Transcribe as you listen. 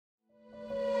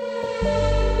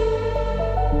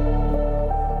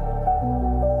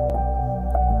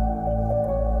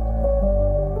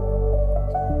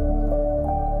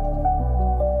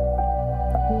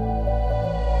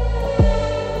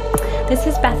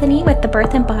This is Bethany with the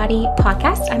Birth and Body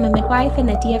podcast. I'm a midwife in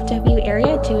the DFW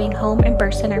area doing home and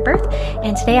birth center birth.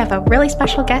 And today I have a really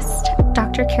special guest,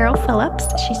 Dr. Carol Phillips.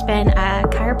 She's been a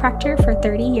chiropractor for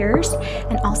 30 years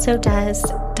and also does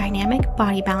dynamic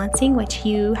body balancing, which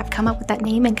you have come up with that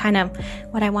name and kind of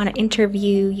what I want to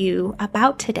interview you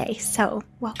about today. So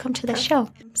welcome to the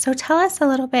show. So tell us a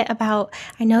little bit about,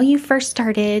 I know you first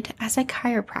started as a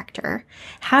chiropractor.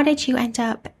 How did you end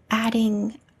up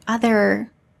adding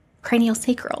other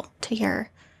craniosacral to your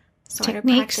sort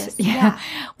techniques? Of practice? Yeah.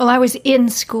 Well, I was in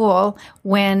school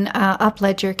when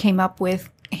Upledger came up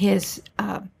with his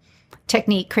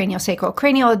technique, craniosacral.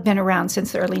 Cranial had been around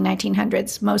since the early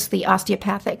 1900s, mostly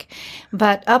osteopathic,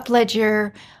 but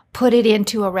Upledger put it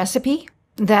into a recipe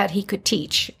that he could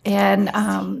teach, and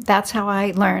that's how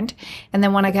I learned. And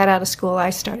then when I got out of school, I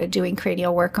started doing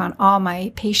cranial work on all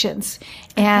my patients.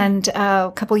 And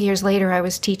a couple years later, I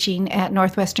was teaching at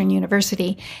Northwestern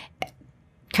University,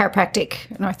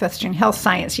 chiropractic, Northwestern Health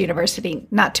Science University,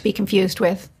 not to be confused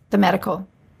with the medical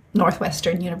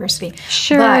Northwestern University.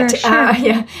 Sure.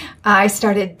 I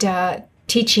started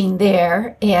teaching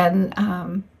there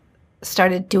and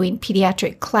started doing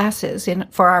pediatric classes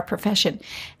for our profession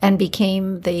and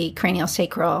became the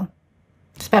craniosacral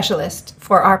specialist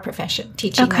for our profession,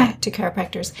 teaching that to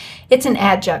chiropractors. It's an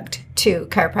adjunct to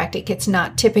chiropractic. It's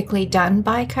not typically done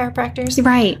by chiropractors.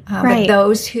 Right. But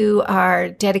those who are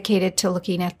dedicated to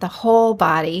looking at the whole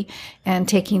body and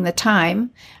taking the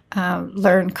time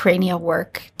learn cranial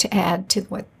work to add to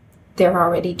what they're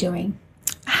already doing.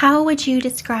 How would you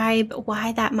describe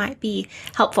why that might be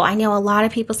helpful? I know a lot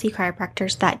of people see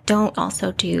chiropractors that don't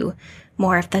also do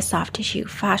more of the soft tissue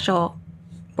fascial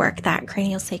work that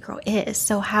craniosacral is.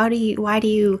 So why do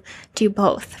you do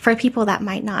both for people that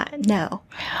might not know?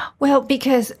 Well,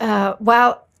 because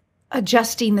while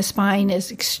adjusting the spine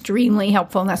is extremely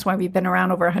helpful, and that's why we've been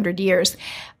around over 100 years,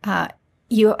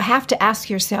 you have to ask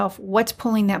yourself what's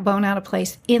pulling that bone out of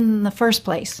place in the first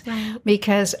place. Right.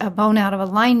 Because a bone out of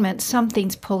alignment,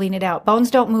 something's pulling it out.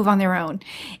 Bones don't move on their own.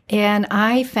 And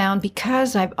I found,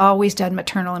 because I've always done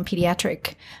maternal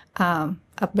pediatric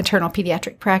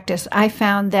practice, I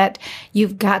found that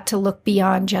you've got to look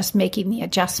beyond just making the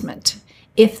adjustment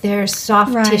if there's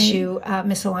soft tissue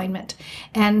misalignment.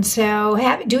 And so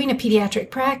doing a pediatric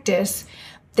practice,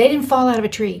 they didn't fall out of a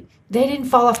tree. They didn't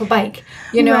fall off a bike.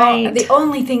 The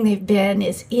only thing they've been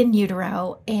is in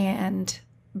utero and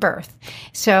birth.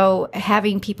 So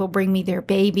having people bring me their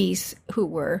babies who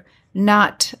were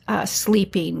not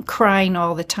sleeping, crying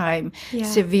all the time,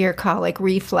 severe colic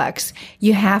reflux,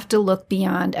 you have to look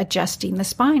beyond adjusting the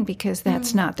spine because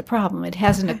that's not the problem. It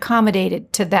hasn't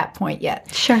accommodated to that point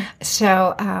yet. Sure.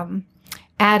 So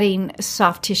adding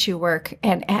soft tissue work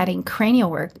and adding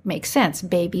cranial work makes sense.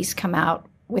 Babies come out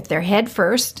with their head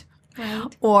first.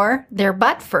 Right. Or their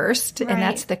butt first, Right. and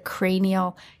that's the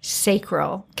cranial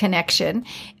sacral connection,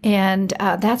 and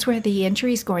that's where the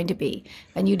injury is going to be.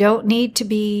 And you don't need to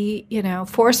be,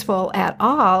 forceful at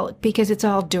all because it's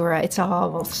all dura, it's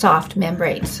all soft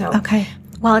membrane. So Okay.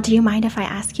 Well, do you mind if I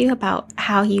ask you about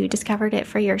how you discovered it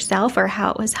for yourself or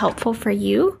how it was helpful for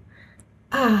you?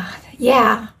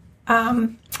 Yeah.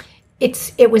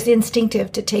 It was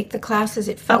instinctive to take the classes.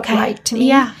 It felt right to me.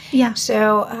 Yeah.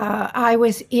 So I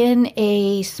was in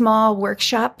a small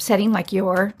workshop setting like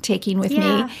you're taking with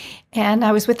me, and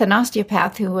I was with an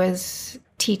osteopath who was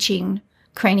teaching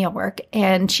cranial work,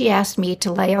 and she asked me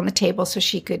to lay on the table so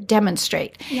she could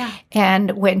demonstrate. Yeah.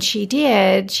 And when she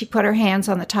did, she put her hands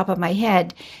on the top of my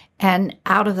head, and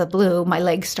out of the blue, my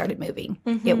legs started moving.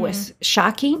 Mm-hmm. It was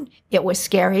shocking. It was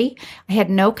scary. I had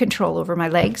no control over my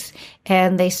legs,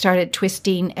 and they started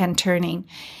twisting and turning.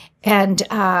 And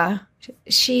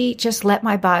she just let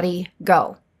my body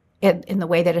go in the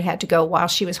way that it had to go while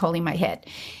she was holding my head.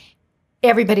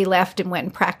 Everybody left and went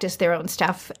and practiced their own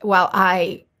stuff while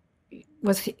I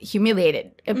was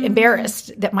humiliated,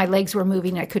 embarrassed that my legs were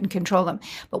moving and I couldn't control them.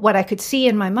 But what I could see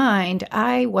in my mind,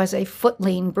 I was a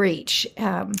footling breech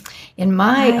in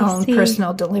my own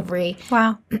personal delivery.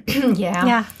 Wow.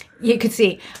 Yeah. You could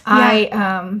see.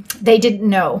 They didn't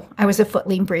know I was a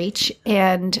footling breech.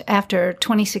 And after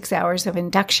 26 hours of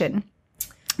induction,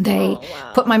 they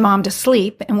put my mom to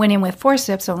sleep and went in with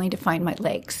forceps only to find my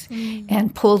legs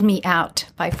and pulled me out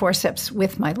by forceps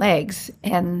with my legs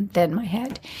and then my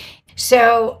head.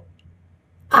 So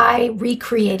I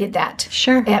recreated that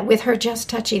with her just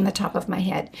touching the top of my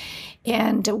head.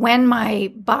 And when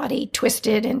my body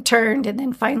twisted and turned and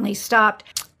then finally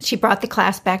stopped, she brought the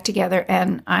class back together,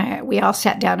 and we all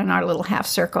sat down in our little half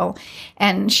circle.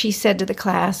 And she said to the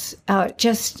class,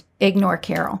 just ignore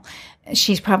Carol.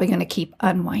 She's probably going to keep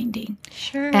unwinding.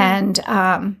 Sure. And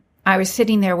I was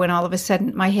sitting there when all of a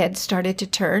sudden my head started to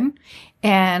turn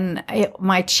and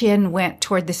my chin went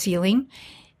toward the ceiling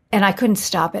and I couldn't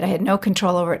stop it. I had no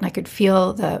control over it and I could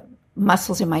feel the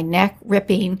muscles in my neck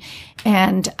ripping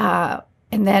and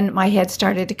then my head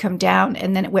started to come down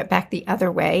and then it went back the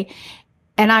other way.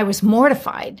 And I was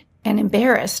mortified and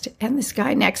embarrassed. And this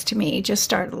guy next to me just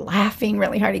started laughing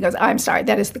really hard. He goes, I'm sorry,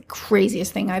 that is the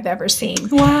craziest thing I've ever seen.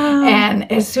 Wow.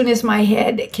 And as soon as my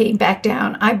head came back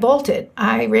down, I bolted.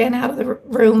 I ran out of the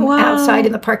room outside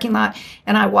in the parking lot,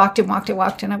 and I walked and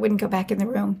I wouldn't go back in the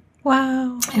room.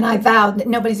 Wow. And I vowed that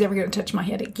nobody's ever going to touch my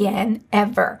head again,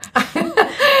 ever.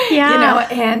 Yeah.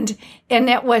 And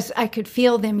it was, I could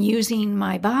feel them using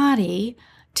my body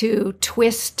to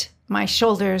twist my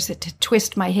shoulders, to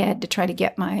twist my head, to try to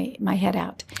get my head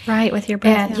out. Right, with your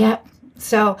breath. And,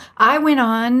 so I went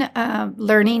on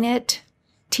learning it,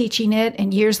 teaching it,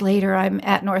 and years later I'm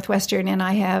at Northwestern and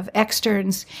I have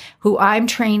externs who I'm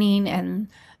training and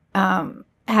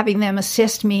having them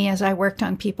assist me as I worked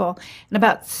on people. And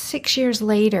about 6 years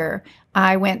later,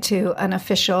 I went to an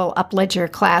official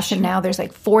Upledger class, and now there's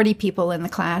like 40 people in the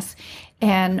class,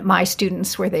 and my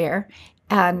students were there.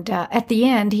 And at the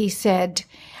end, he said,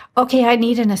 okay, I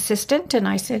need an assistant. And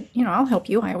I said, I'll help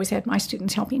you. I always had my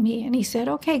students helping me. And he said,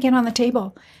 okay, get on the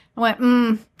table. I went,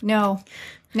 no,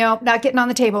 not getting on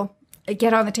the table.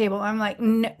 Get on the table. I'm like,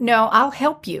 no, I'll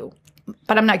help you,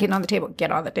 but I'm not getting on the table.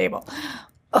 Get on the table.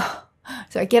 Oh.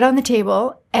 So I get on the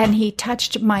table and he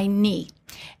touched my knee.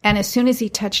 And as soon as he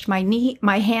touched my knee,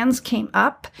 my hands came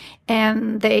up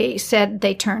and they said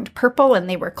they turned purple and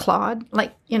they were clawed,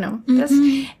 like, this.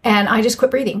 And I just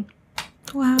quit breathing.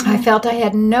 Wow. I felt I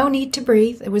had no need to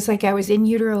breathe. It was like I was in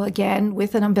utero again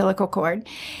with an umbilical cord.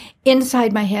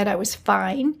 Inside my head, I was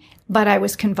fine, but I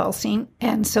was convulsing.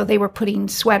 And so they were putting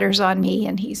sweaters on me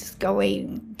and he's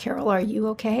going, Carol, are you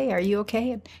okay? Are you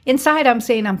okay? And inside, I'm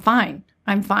saying, I'm fine.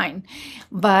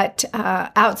 But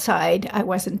outside, I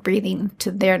wasn't breathing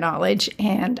to their knowledge,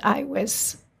 and I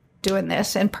was doing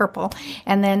this and purple.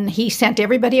 And then he sent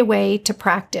everybody away to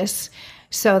practice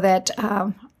so that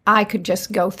I could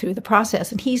just go through the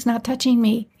process. And he's not touching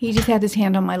me. He just had his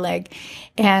hand on my leg.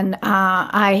 And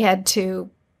I had to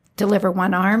deliver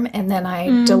one arm, and then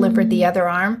I delivered the other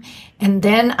arm. And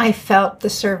then I felt the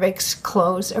cervix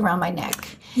close around my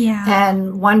neck. Yeah.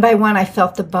 And one by one, I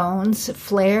felt the bones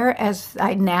flare, as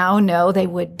I now know they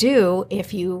would do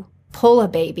if you pull a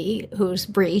baby who's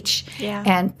breech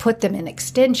and put them in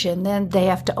extension. Then they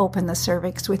have to open the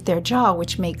cervix with their jaw,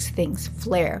 which makes things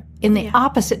flare in the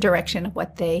opposite direction of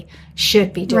what they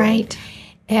should be doing. Right.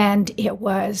 And it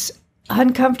was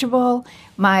uncomfortable.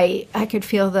 I could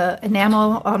feel the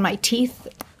enamel on my teeth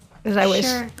as I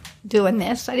was doing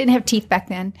this. I didn't have teeth back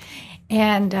then.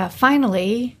 And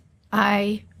finally,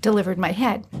 I delivered my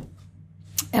head.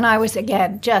 And I was,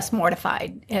 again, just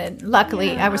mortified. And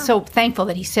luckily, I was so thankful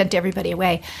that he sent everybody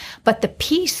away. But the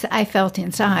peace I felt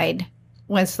inside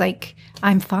was like,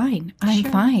 I'm fine,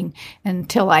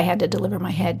 until I had to deliver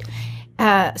my head.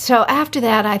 So after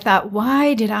that, I thought,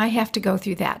 why did I have to go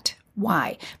through that?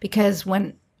 Why? Because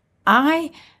when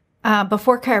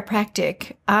before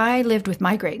chiropractic, I lived with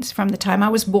migraines from the time I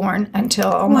was born until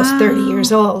almost 30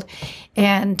 years old.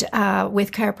 And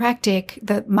with chiropractic,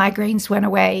 the migraines went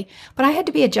away, but I had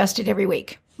to be adjusted every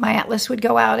week. My atlas would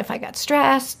go out if I got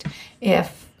stressed,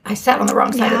 if I sat on the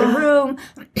wrong side of the room.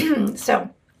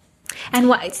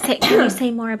 And can you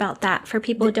say more about that for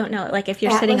people who don't know? Like if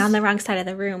you're sitting on the wrong side of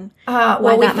the room.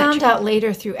 Well, we found out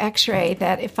later through x-ray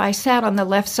that if I sat on the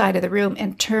left side of the room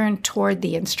and turned toward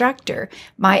the instructor,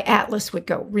 my atlas would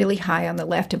go really high on the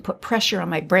left and put pressure on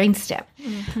my brainstem.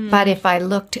 But if I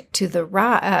looked to the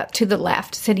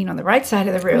left, sitting on the right side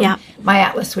of the room, my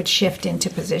atlas would shift into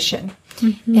position.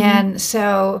 And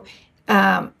so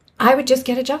I would just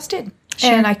get adjusted. Sure.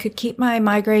 And I could keep my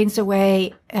migraines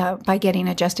away by getting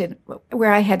adjusted,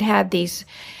 where I had these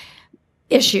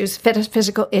issues,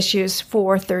 physical issues,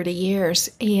 for 30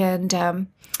 years. And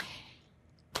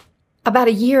about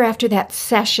a year after that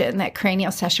session, that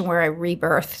cranial session where I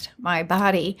rebirthed my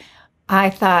body, I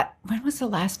thought, when was the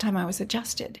last time I was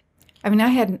adjusted? I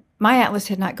mean, my atlas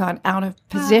had not gone out of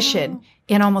position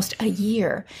in almost a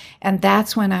year. And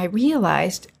that's when I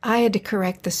realized I had to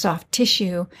correct the soft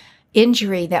tissue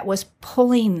injury that was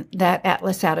pulling that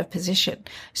atlas out of position.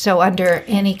 So under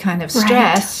any kind of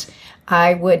stress,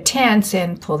 I would tense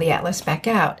and pull the atlas back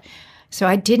out. So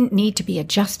I didn't need to be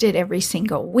adjusted every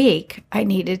single week. I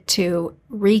needed to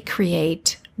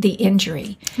recreate the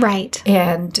injury. Right.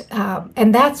 And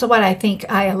that's what I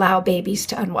think I allow babies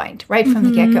to unwind right from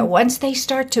the get-go. Once they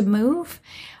start to move,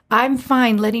 I'm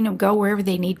fine letting them go wherever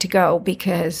they need to go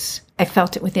because I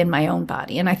felt it within my own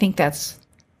body. And I think that's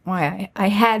I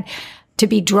had to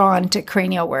be drawn to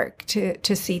cranial work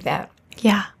to see that.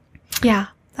 Yeah. Yeah.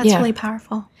 That's really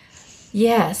powerful.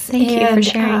 Yes. Thank you for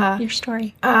sharing your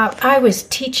story. I was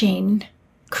teaching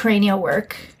cranial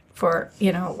work for,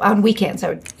 on weekends. I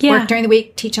would work during the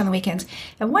week, teach on the weekends.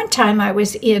 And one time I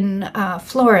was in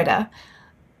Florida.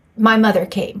 My mother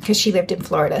came because she lived in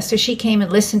Florida. So she came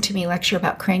and listened to me lecture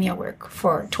about cranial work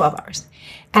for 12 hours.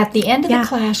 At the end of the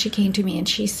class, she came to me and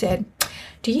she said,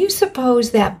 "Do you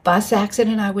suppose that bus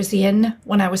accident I was in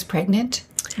when I was pregnant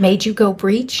made you go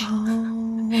breech?"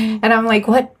 Oh. And I'm like,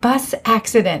 "What bus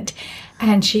accident?"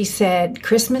 And she said,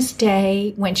 Christmas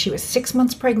Day, when she was 6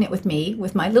 months pregnant with me,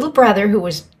 with my little brother, who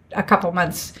was a couple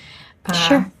months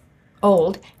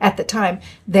old at the time,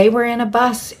 they were in a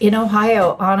bus in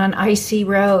Ohio on an icy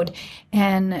road.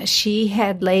 And she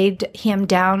had laid him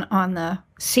down on the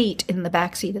seat in the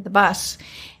back seat of the bus,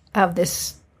 of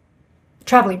this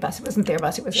traveling bus. It wasn't their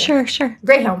bus. It was a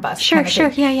Greyhound bus. Sure.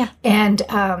 Yeah. And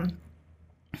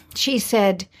she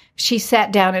said she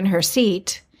sat down in her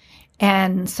seat,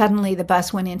 and suddenly the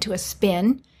bus went into a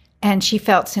spin, and she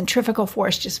felt centrifugal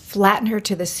force just flatten her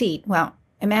to the seat. Well,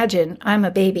 imagine I'm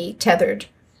a baby tethered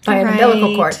by an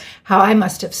umbilical cord, how I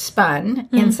must have spun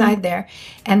inside there.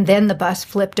 And then the bus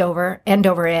flipped over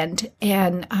end,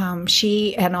 and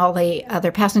she and all the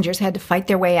other passengers had to fight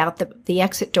their way out the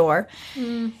exit door.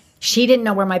 She didn't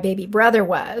know where my baby brother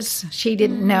was. She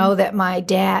didn't know that my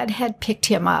dad had picked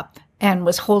him up and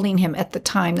was holding him at the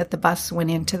time that the bus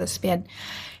went into the spin.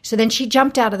 So then she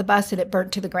jumped out of the bus and it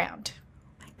burnt to the ground.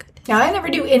 Oh my goodness. Now, I never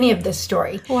knew any of this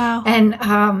story. Wow.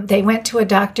 And they went to a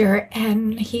doctor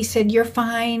and he said, "You're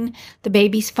fine. The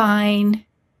baby's fine."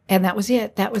 And that was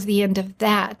it. That was the end of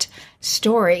that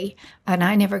story. And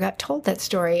I never got told that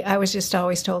story. I was just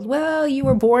always told, "Well, you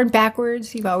were born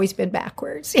backwards. You've always been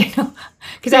backwards,"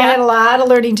 because I had a lot of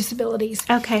learning disabilities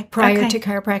prior to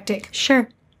chiropractic. Sure.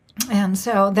 And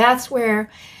so that's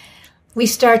where we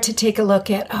start to take a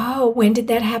look at, when did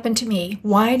that happen to me?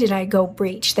 Why did I go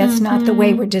breech? That's not the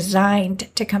way we're designed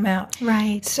to come out.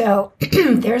 Right. So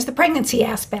there's the pregnancy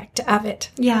aspect of it.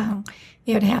 Yeah.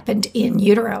 It happened in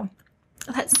utero.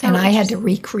 That's so and I had to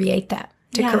recreate that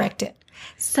to correct it.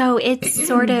 So it's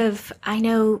sort of, I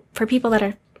know for people that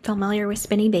are familiar with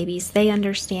spinning babies, they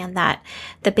understand that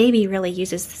the baby really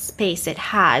uses the space it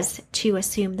has to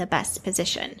assume the best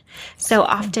position. So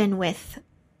often with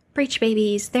breech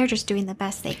babies, they're just doing the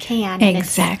best they can.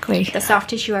 Exactly. And it's the soft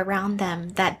tissue around them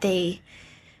that they're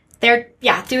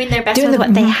doing their best with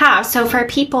what they have. So for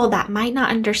people that might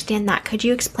not understand that, could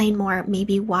you explain more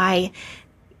maybe why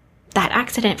that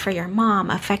accident for your mom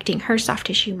affecting her soft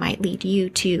tissue might lead you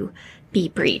to be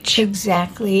breech?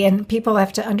 Exactly. And people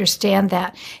have to understand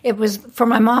that it was, for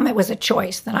my mom, it was a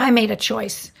choice. That I made a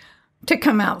choice to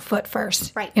come out foot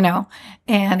first, right?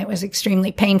 And it was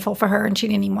extremely painful for her, and she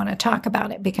didn't even want to talk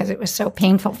about it because it was so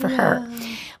painful for her.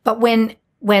 But when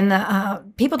the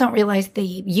people don't realize the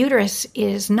uterus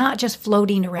is not just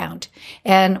floating around,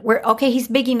 and he's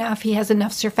big enough, he has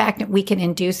enough surfactant, we can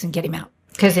induce and get him out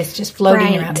because it's just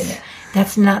floating around in there.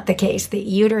 That's not the case. The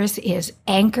uterus is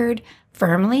anchored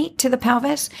firmly to the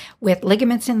pelvis with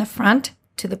ligaments in the front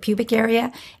to the pubic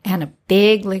area and a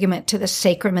big ligament to the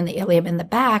sacrum and the ilium in the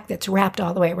back that's wrapped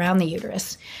all the way around the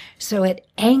uterus. So it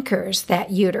anchors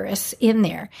that uterus in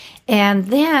there. And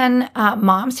then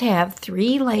moms have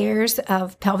 3 layers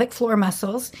of pelvic floor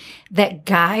muscles that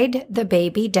guide the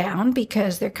baby down,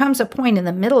 because there comes a point in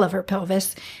the middle of her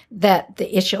pelvis that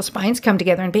the ischial spines come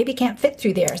together and baby can't fit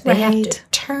through there. They have to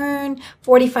turn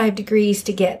 45 degrees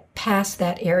to get past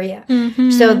that area.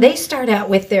 So they start out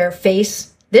with their face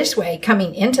this way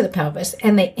coming into the pelvis,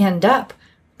 and they end up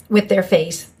with their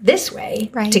face this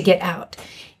way to get out.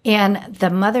 And the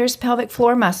mother's pelvic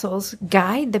floor muscles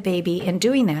guide the baby in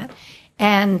doing that.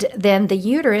 And then the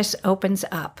uterus opens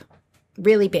up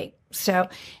really big. So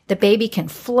the baby can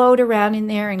float around in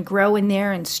there and grow in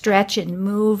there and stretch and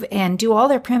move and do all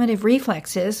their primitive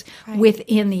reflexes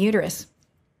within the uterus.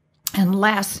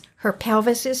 Unless her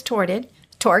pelvis is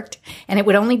torqued, and it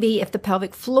would only be if the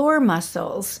pelvic floor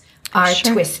muscles are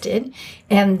twisted,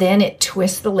 and then it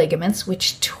twists the ligaments,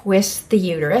 which twists the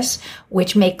uterus,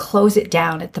 which may close it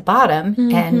down at the bottom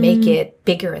and make it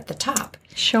bigger at the top.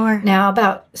 Sure. Now,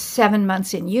 about 7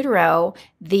 months in utero,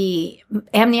 the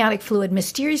amniotic fluid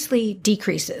mysteriously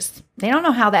decreases. They don't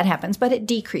know how that happens, but it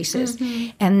decreases.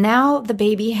 And now the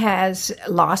baby has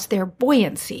lost their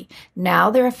buoyancy. Now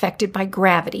they're affected by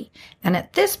gravity. And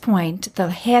at this point, the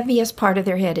heaviest part of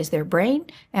their head is their brain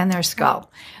and their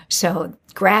skull. So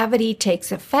gravity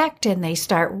takes effect, and they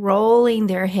start rolling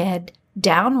their head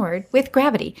downward with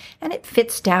gravity, and it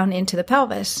fits down into the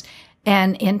pelvis.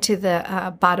 and into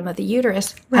the bottom of the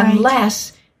uterus Right.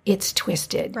 unless it's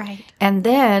twisted. Right. And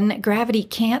then gravity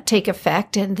can't take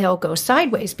effect and they'll go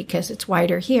sideways because it's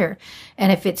wider here.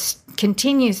 And if it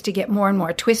continues to get more and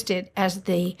more twisted as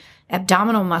the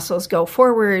abdominal muscles go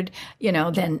forward,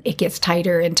 then it gets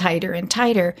tighter and tighter and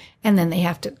tighter. And then they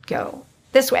have to go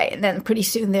this way. And then pretty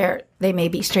soon they may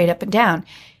be straight up and down.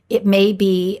 It may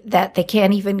be that they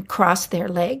can't even cross their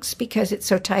legs because it's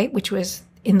so tight, which was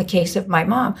in the case of my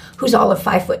mom, who's all of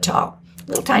 5 foot tall.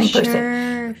 Little tiny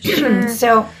person. Sure.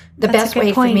 So the That's best a good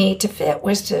way point. for me to fit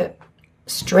was to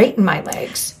straighten my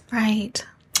legs. Right.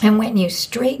 And when you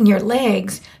straighten your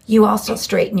legs, you also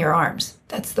straighten your arms.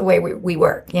 That's the way we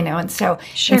work, And so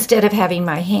Sure. instead of having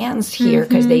my hands here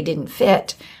because they didn't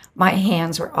fit, my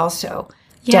hands were also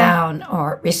down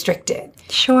or restricted.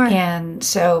 Sure. And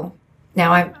so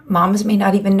now moms may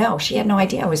not even know. She had no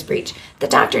idea I was breech. The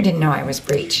doctor didn't know I was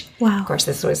breech. Wow. Of course,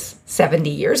 this was 70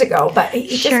 years ago, but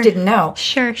he Sure. just didn't know.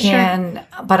 Sure.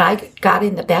 But I got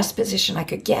in the best position I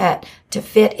could get to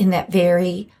fit in that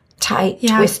very tight,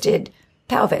 twisted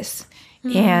pelvis.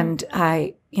 Mm-hmm.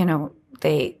 And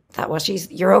they thought, well,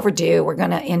 you're overdue. We're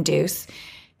going to induce.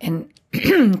 And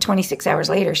 26 hours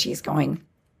later, she's going,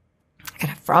 I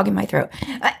got a frog in my throat.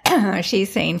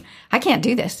 She's saying, I can't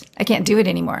do this. I can't do it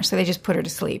anymore. So they just put her to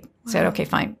sleep. Wow. Said, okay,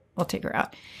 fine. We'll take her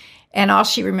out. And all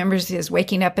she remembers is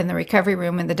waking up in the recovery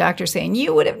room and the doctor saying,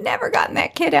 you would have never gotten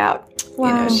that kid out.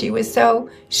 Wow. She was so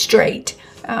straight,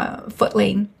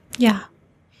 footling. Yeah.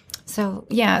 So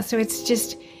it's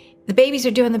just, the babies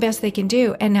are doing the best they can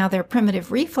do. And now their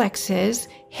primitive reflexes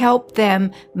help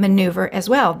them maneuver as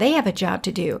well. They have a job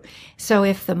to do. So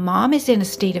if the mom is in a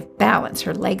state of balance,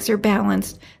 her legs are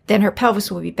balanced, then her pelvis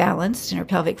will be balanced and her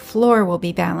pelvic floor will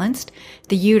be balanced.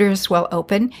 The uterus will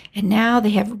open. And now they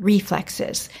have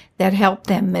reflexes that help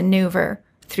them maneuver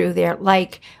through there.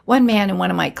 Like one man in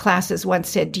one of my classes once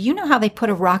said, do you know how they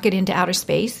put a rocket into outer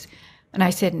space? And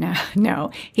I said,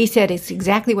 no. He said, it's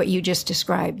exactly what you just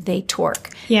described. They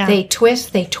torque. Yeah. They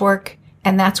twist, they torque,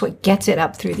 and that's what gets it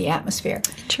up through the atmosphere.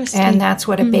 Interesting. And that's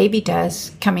what a baby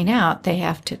does coming out. They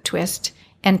have to twist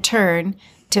and turn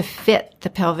to fit the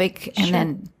pelvic and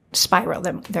then spiral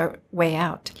their way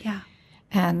out. Yeah.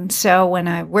 And so when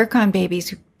I work on babies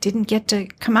who didn't get to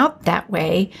come out that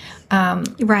way,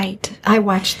 Right. I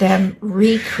watch them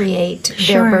recreate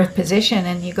their birth position,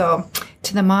 and you go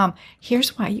to the mom,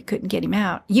 here's why you couldn't get him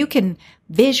out. You can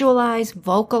visualize,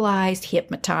 vocalize,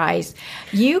 hypnotize.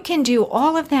 You can do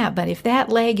all of that, but if that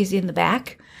leg is in the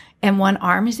back and one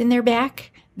arm is in their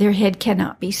back, their head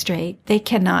cannot be straight. They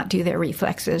cannot do their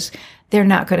reflexes. They're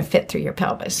not going to fit through your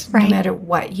pelvis, no matter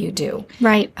what you do.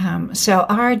 Right. So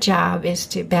our job is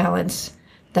to balance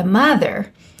the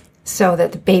mother so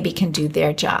that the baby can do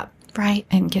their job. Right.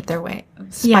 And get their way,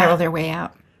 spiral their way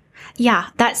out. Yeah,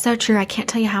 that's so true. I can't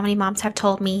tell you how many moms have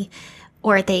told me,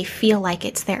 or they feel like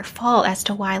it's their fault as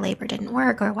to why labor didn't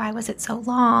work, or why was it so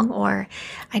long, or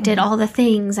I did all the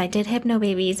things, I did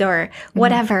hypnobabies, or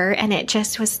whatever, and it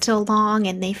just was still long,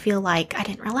 and they feel like I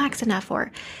didn't relax enough,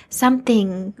 or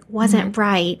something wasn't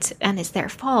right, and it's their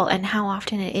fault. And how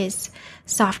often it is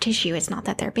soft tissue. It's not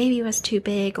that their baby was too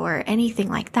big or anything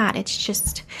like that. It's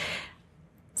just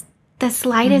the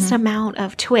slightest amount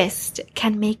of twist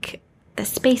can make the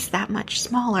space that much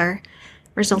smaller,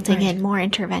 resulting in more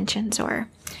interventions or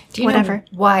whatever. Know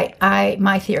why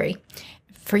my theory,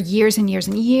 for years and years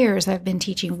and years, I've been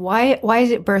teaching why is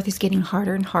it birth is getting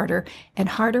harder and harder and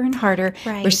harder and harder.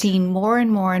 Right. We're seeing more and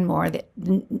more and more that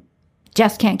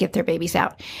just can't get their babies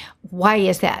out. Why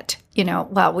is that?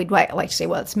 Well, we'd like to say,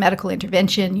 well, it's medical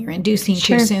intervention, you're inducing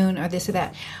too soon, or this or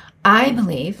that. I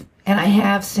believe, and I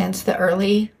have since the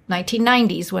early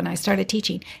 1990s when I started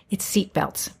teaching, it's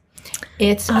seatbelts.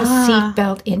 It's a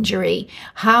seatbelt injury.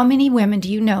 How many women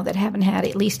do you know that haven't had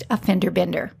at least a fender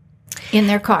bender in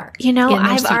their car?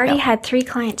 I've already had 3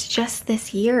 clients just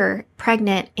this year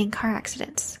pregnant in car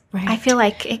accidents. Right. I feel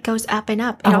like it goes up and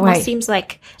up. It almost seems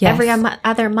like every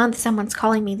other month someone's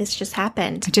calling me, this just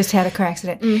happened. I just had a car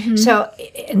accident. So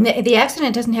the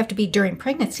accident doesn't have to be during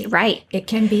pregnancy. Right. It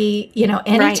can be,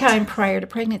 anytime prior to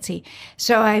pregnancy.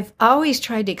 So I've always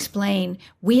tried to explain,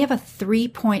 we have a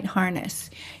 3-point harness.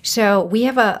 So we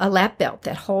have a lap belt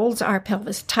that holds our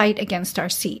pelvis tight against our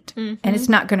seat, and it's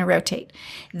not going to rotate.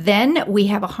 Then we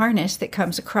have a harness that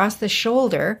comes across the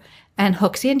shoulder and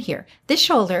hooks in here. This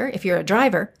shoulder, if you're a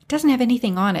driver, doesn't have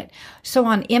anything on it. So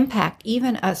on impact,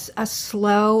 even a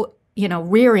slow,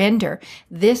 rear ender,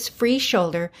 this free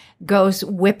shoulder goes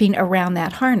whipping around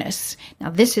that harness. Now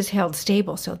this is held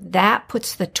stable. So that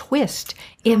puts the twist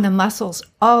in the muscles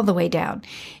all the way down.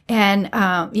 And,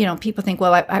 people think,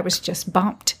 well, I was just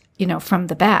bumped, from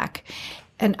the back.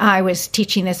 and I was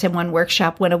teaching this in one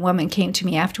workshop when a woman came to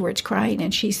me afterwards crying,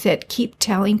 and she said, keep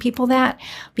telling people that,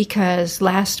 because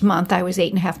last month I was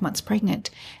 8.5 months pregnant,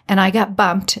 and I got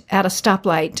bumped at a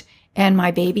stoplight, and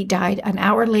my baby died an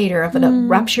hour later of a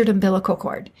ruptured umbilical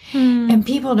cord. And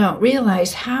people don't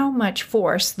realize how much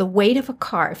force the weight of a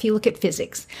car, if you look at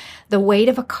physics, the weight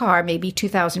of a car may be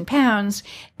 2,000 pounds.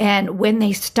 And when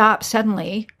they stop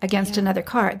suddenly against another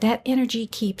car, that energy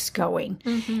keeps going.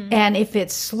 And if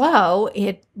it's slow,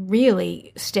 it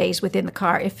really stays within the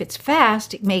car. If it's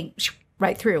fast, it may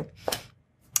right through.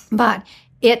 But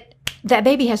that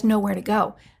baby has nowhere to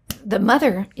go. The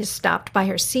mother is stopped by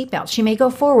her seatbelt. She may go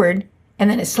forward,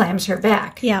 and then it slams her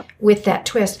back with that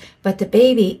twist. But the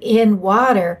baby in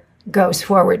water goes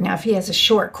forward. Now, if he has a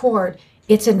short cord,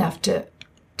 it's enough to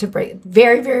break.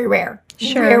 Very, very rare.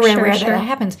 Rare that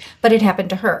happens. But it happened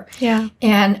to her. Yeah.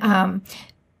 And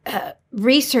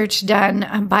research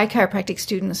done by chiropractic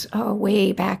students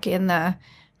way back in the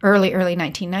early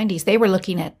 1990s, they were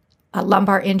looking at a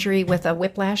lumbar injury with a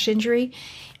whiplash injury.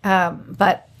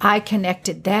 But I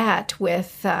connected that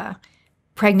with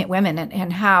pregnant women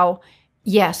and how,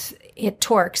 yes, it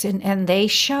torques. And they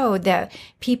showed that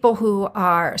people who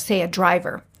are, say, a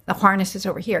driver, the harness is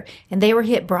over here, and they were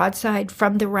hit broadside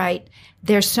from the right,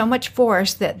 there's so much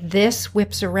force that this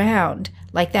whips around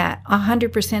like that.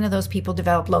 100% of those people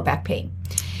develop low back pain.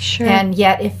 Sure. And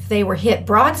yet if they were hit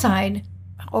broadside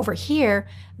over here,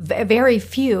 very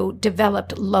few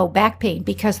developed low back pain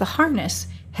because the harness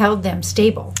held them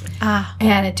stable.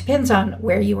 And it depends on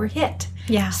where you were hit.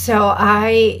 Yeah. So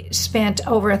I spent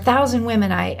over 1,000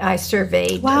 women I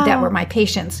surveyed that were my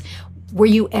patients. Were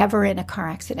you ever in a car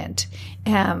accident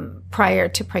prior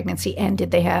to pregnancy? And did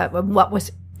they have, what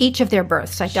was each of their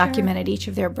births? I documented each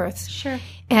of their births. Sure.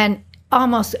 And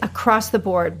almost across the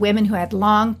board, women who had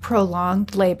long,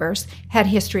 prolonged labors had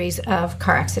histories of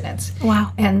car accidents.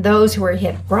 Wow. And those who were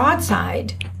hit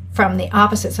broadside from the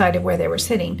opposite side of where they were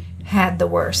sitting had the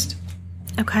worst.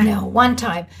 Okay. Now, one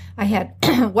time I had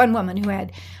one woman who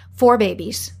had 4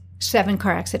 babies, 7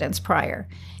 car accidents prior,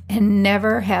 and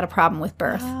never had a problem with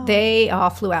birth. Wow. They all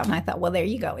flew out, and I thought, well, there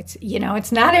you go. It's,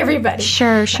 it's not everybody.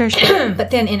 Sure.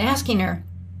 But then in asking her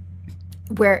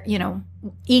where,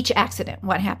 each accident,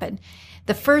 what happened,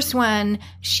 the first one,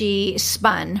 she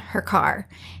spun her car.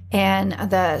 And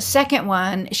the second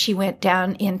one, she went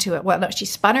down into it. Well, no, she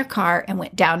spun her car and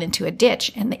went down into a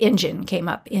ditch, and the engine came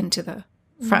up into the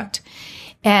front.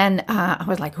 And I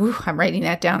was like, ooh, I'm writing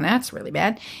that down. That's really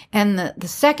bad. And the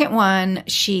second one,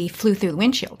 she flew through the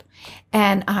windshield.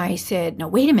 And I said, no,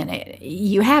 wait a minute.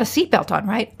 You had a seatbelt on,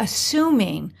 right?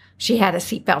 Assuming she had a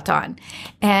seatbelt on.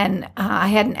 And I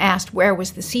hadn't asked where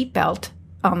was the seatbelt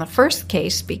on the first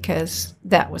case because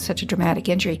that was such a dramatic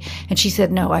injury. And she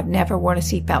said, no, I've never worn a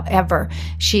seatbelt ever.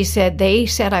 She said, they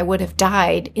said I would have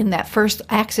died in that first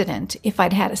accident if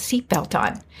I'd had a seatbelt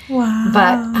on. Wow.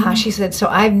 But she said, so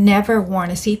I've never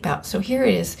worn a seatbelt. So here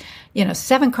it is,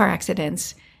 7 car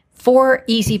accidents, 4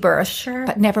 easy births,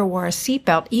 but never wore a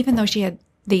seatbelt, even though she had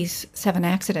these 7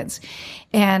 accidents.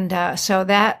 And so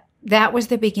that was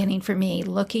the beginning for me,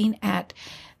 looking at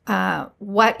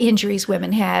what injuries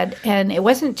women had. And it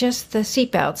wasn't just the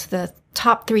seatbelts. The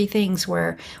top 3 things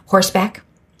were horseback.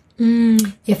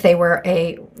 If they were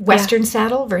a Western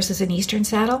saddle versus an Eastern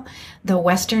saddle. The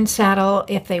Western saddle,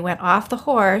 if they went off the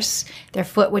horse, their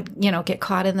foot would, get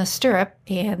caught in the stirrup,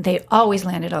 and they always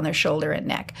landed on their shoulder and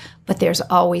neck. But there's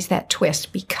always that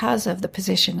twist because of the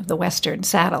position of the Western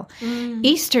saddle.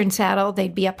 Eastern saddle, they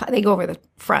go over the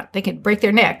front. They could break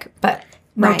their neck, but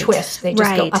no twist. They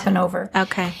just go up and over.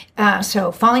 Okay.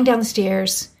 So falling down the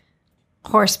stairs,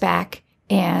 horseback,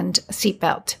 and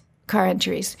seatbelt car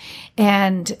injuries.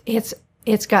 And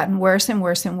it's gotten worse and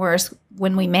worse and worse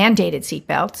when we mandated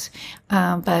seatbelts.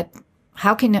 But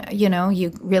how can,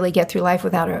 you really get through life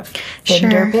without a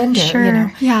fender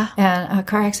bender, and a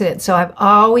car accident. So I've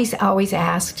always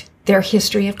asked their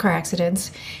history of car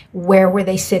accidents. Where were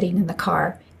they sitting in the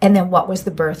car? And then what was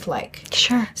the birth like?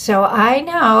 Sure. So I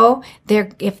know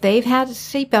if they've had a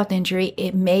seatbelt injury,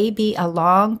 it may be a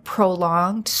long,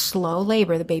 prolonged, slow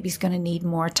labor. The baby's going to need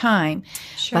more time.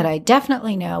 Sure. But I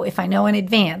definitely know, if I know in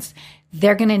advance,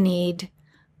 they're going to need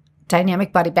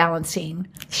dynamic body balancing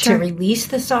to release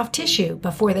the soft tissue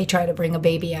before they try to bring a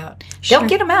baby out. They'll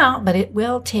get them out, but it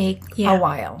will take a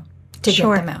while to get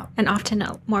them out. And often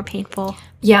more painful.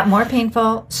 Yeah, more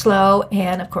painful, slow,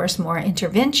 and of course more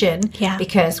intervention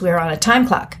because we're on a time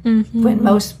clock when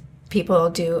most people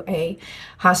do a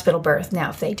hospital birth. Now,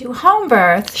 if they do home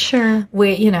birth,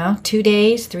 we, 2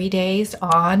 days, 3 days,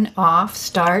 on, off,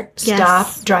 start, stop,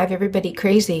 drive everybody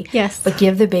crazy. Yes. But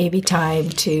give the baby time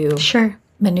to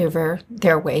maneuver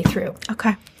their way through.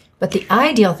 Okay. But the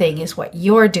ideal thing is what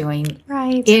you're doing.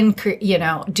 Right.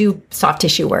 Do soft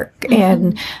tissue work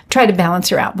and try to balance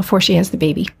her out before she has the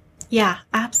baby. Yeah,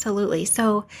 absolutely.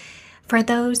 So for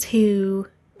those who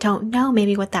don't know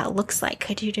maybe what that looks like,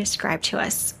 could you describe to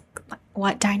us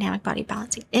what dynamic body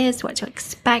balancing is, what to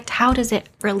expect? How does it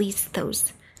release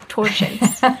those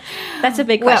torsions? That's a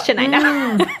big question, I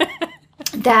know.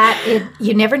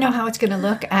 You never know how it's going to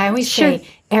look. I always say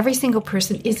every single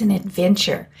person is an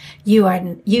adventure. You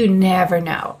never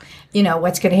know,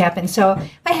 what's going to happen. So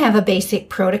I have a basic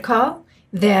protocol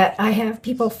that I have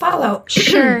people follow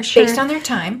based on their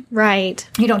time. Right.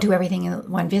 You don't do everything in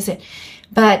one visit.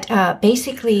 But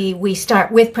basically, we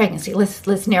start with pregnancy.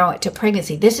 Let's narrow it to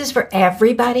pregnancy. This is for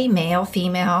everybody, male,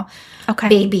 female,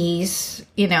 babies,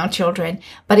 children.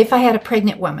 But if I had a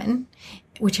pregnant woman,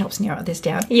 which helps narrow this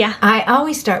down, I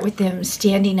always start with them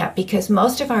standing up because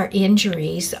most of our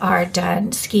injuries are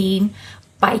done skiing,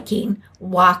 biking,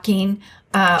 walking,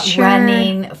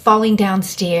 running, falling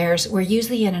downstairs. We're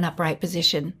usually in an upright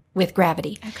position with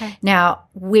gravity. Okay. Now,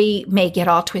 we may get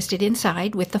all twisted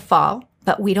inside with the fall,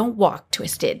 but we don't walk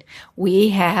twisted. We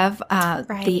have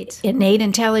the innate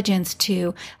intelligence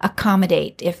to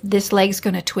accommodate. If this leg's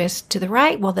going to twist to the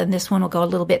right, well, then this one will go a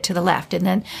little bit to the left. And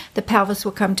then the pelvis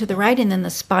will come to the right, and then the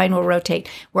spine will rotate.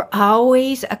 We're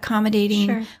always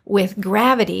accommodating with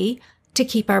gravity to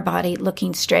keep our body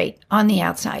looking straight on the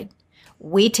outside.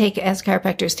 We as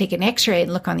chiropractors, take an x-ray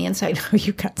and look on the inside. Oh,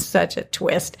 you've got such a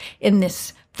twist in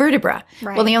this vertebra.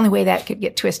 Right. Well, the only way that could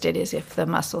get twisted is if the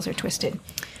muscles are twisted.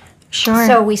 Sure.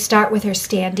 So we start with her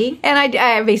standing, and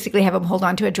I basically have them hold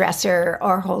on to a dresser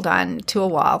or hold on to a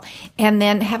wall, and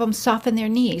then have them soften their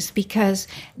knees because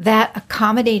that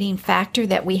accommodating factor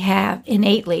that we have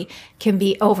innately can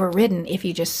be overridden if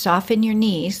you just soften your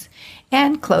knees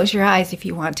and close your eyes if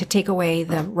you want to take away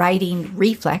the righting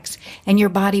reflex, and your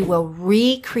body will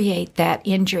recreate that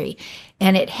injury.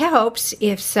 And it helps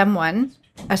if someone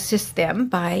assists them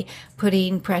by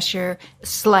putting pressure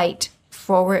slight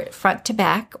forward, front to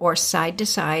back, or side to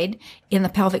side in the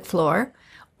pelvic floor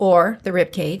or the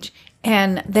rib cage.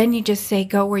 And then you just say,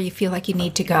 go where you feel like you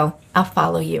need to go. I'll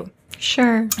follow you.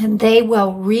 Sure. And they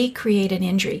will recreate an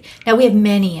injury. Now, we have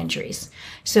many injuries.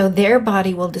 So their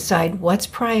body will decide what's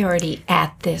priority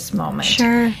at this moment.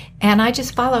 Sure. And I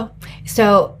just follow.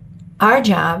 So our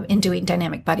job in doing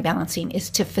dynamic body balancing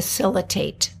is to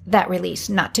facilitate that release,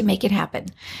 not to make it happen.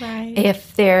 Right.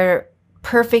 If they're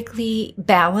perfectly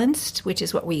balanced, which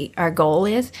is what our goal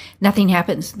is, nothing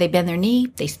happens. They bend their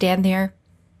knee, they stand there,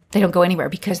 they don't go anywhere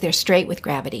because they're straight with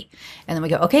gravity. And then we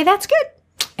go, okay, that's good.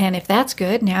 And if that's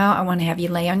good, now I want to have you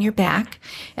lay on your back,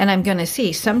 and I'm going to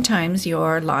see sometimes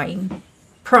you're lying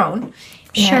prone,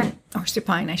 or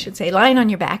supine, I should say, lying on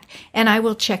your back, and I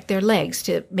will check their legs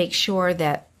to make sure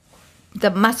that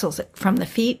the muscles from the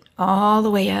feet all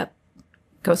the way up,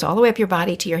 goes all the way up your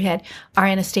body to your head, are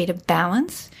in a state of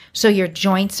balance. So your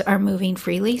joints are moving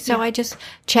freely. So I just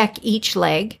check each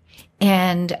leg.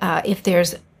 And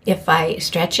if I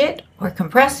stretch it or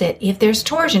compress it, if there's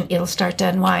torsion, it'll start to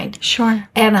unwind. Sure.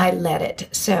 And I let it.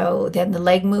 So then the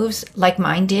leg moves like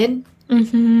mine did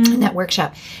in that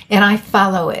workshop. And I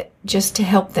follow it just to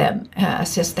help them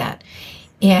assist that.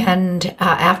 And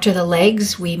after the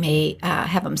legs, we may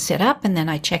have them sit up, and then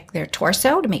I check their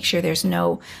torso to make sure there's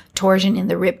no torsion in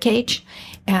the rib cage,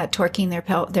 torquing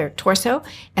their torso.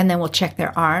 And then we'll check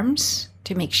their arms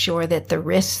to make sure that the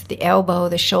wrists, the elbow,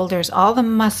 the shoulders, all the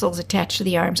muscles attached to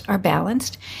the arms are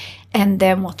balanced. And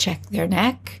then we'll check their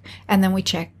neck. And then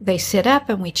they sit up,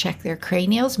 and we check their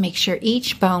cranials, make sure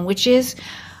each bone,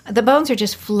 the bones are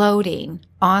just floating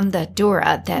on the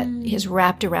dura that is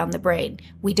wrapped around the brain.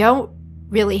 We don't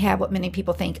really have what many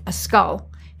people think, a skull,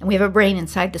 and we have a brain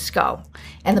inside the skull,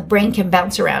 and the brain can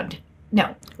bounce around.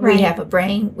 No, we have a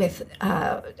brain with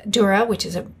dura, which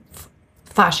is a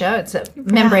fascia. It's a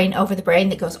membrane over the brain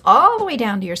that goes all the way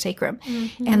down to your sacrum,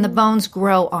 and the bones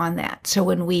grow on that. So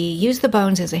when we use the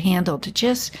bones as a handle to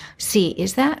just see,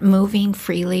 is that moving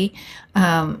freely?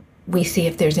 We see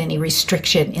if there's any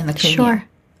restriction in the cranium. Sure.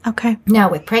 Okay. Now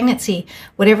with pregnancy,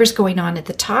 whatever's going on at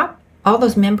the top, all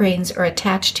those membranes are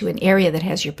attached to an area that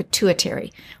has your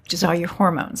pituitary, which is all your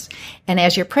hormones. And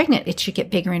as you're pregnant, it should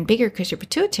get bigger and bigger because your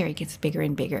pituitary gets bigger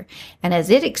and bigger. And as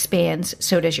it expands,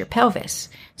 so does your pelvis.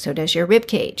 So does your rib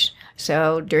cage.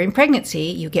 So during pregnancy,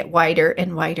 you get wider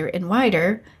and wider and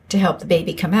wider to help the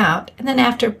baby come out. And then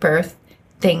after birth,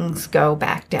 things go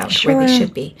back down to where they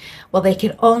should be. Well, they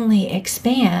can only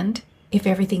expand if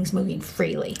everything's moving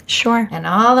freely. Sure. And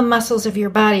all the muscles of your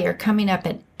body are coming up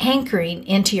and anchoring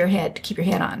into your head to keep your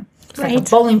head on. It's like a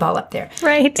bowling ball up there.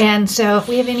 Right. And so if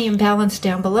we have any imbalance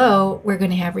down below, we're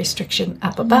going to have restriction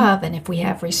up above. And if we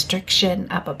have restriction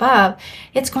up above,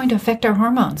 it's going to affect our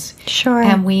hormones. Sure.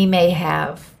 And we may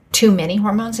have too many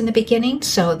hormones in the beginning.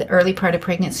 So the early part of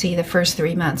pregnancy, the first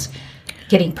 3 months,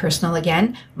 getting personal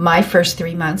again, my first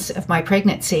 3 months of my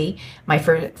pregnancy, my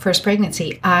first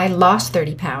pregnancy, I lost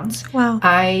 30 pounds. Wow.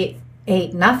 I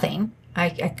ate nothing.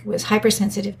 I was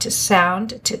hypersensitive to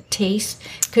sound, to taste,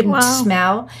 couldn't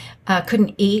smell,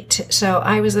 couldn't eat. So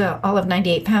I was all of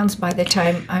 98 pounds by the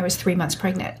time I was 3 months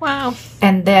pregnant. Wow.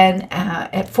 And then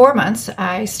at 4 months,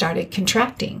 I started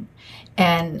contracting.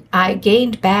 And I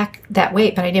gained back that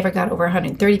weight, but I never got over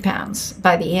 130 pounds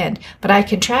by the end. But I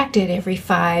contracted every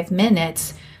 5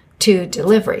 minutes to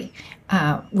delivery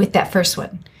with that first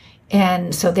one.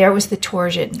 And so there was the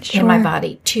torsion in my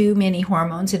body. Too many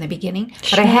hormones in the beginning.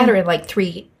 But I had her in like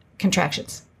 3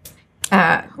 contractions.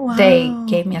 They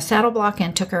gave me a saddle block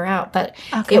and took her out. But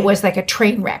it was like a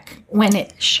train wreck when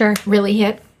it really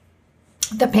hit.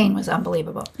 The pain was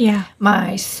unbelievable. Yeah.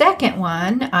 My second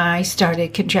one, I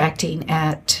started contracting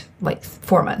at like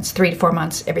 4 months, 3 to 4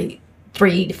 months, every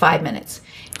 3 to 5 minutes.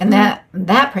 And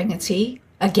that pregnancy,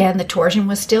 again, the torsion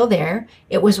was still there.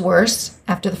 It was worse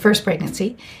after the first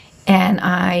pregnancy. And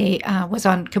I was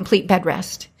on complete bed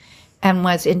rest and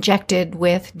was injected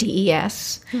with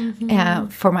DES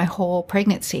for my whole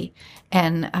pregnancy.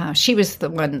 And she was the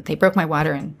one, they broke my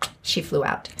water and she flew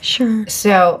out. Sure.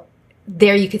 So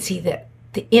there you could see that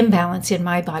the imbalance in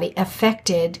my body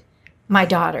affected my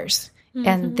daughters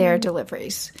and their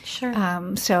deliveries. Sure.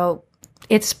 So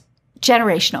it's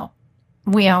generational.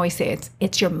 We always say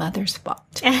it's your mother's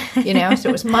fault, you know. So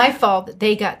it was my fault that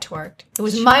they got torqued. It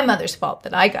was my mother's fault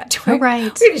that I got torqued.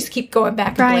 Right. We just keep going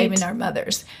back and blaming our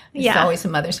mothers. It's always the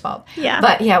mother's fault. Yeah.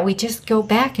 But yeah, we just go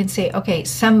back and say, okay,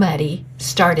 somebody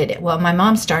started it. Well, my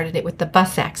mom started it with the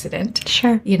bus accident.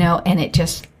 Sure. You know, and it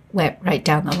just went right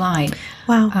down the line.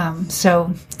 Wow.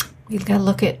 So we've got to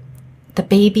look at the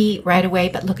baby right away,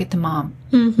 but look at the mom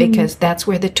because that's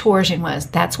where the torsion was.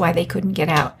 That's why they couldn't get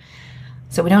out.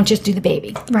 So we don't just do the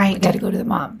baby. Right. We got to go to the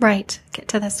mom. Right. Get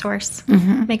to the source.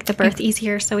 Make the birth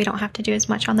easier so we don't have to do as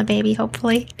much on the baby,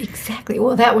 hopefully. Exactly.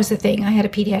 Well, that was the thing. I had a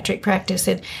pediatric practice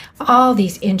and all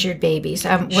these injured babies.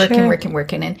 I'm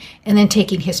working, and then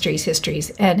taking histories.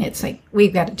 And it's like,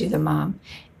 we've got to do the mom.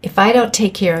 If I don't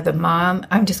take care of the mom,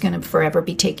 I'm just going to forever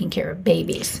be taking care of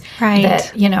babies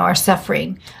that, you know, are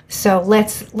suffering. So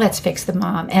let's fix the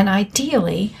mom. And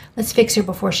ideally, let's fix her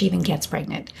before she even gets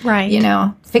pregnant. Right. You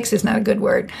know, fix is not a good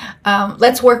word.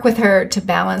 Let's work with her to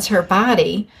balance her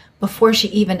body before she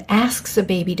even asks a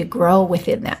baby to grow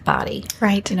within that body.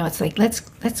 Right. You know, it's like, let's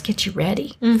get you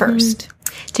ready first.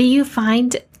 Do you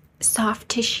find soft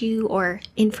tissue or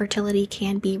infertility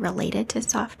can be related to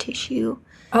soft tissue?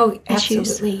 Oh,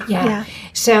 absolutely. Yeah.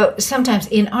 So sometimes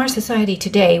in our society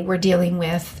today, we're dealing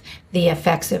with the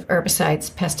effects of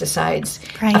herbicides, pesticides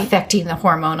affecting the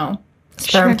hormonal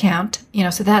sperm count. You know,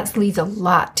 so that leads a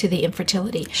lot to the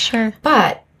infertility. Sure.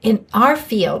 But in our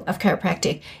field of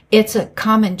chiropractic, it's a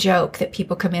common joke that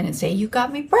people come in and say, you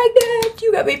got me pregnant.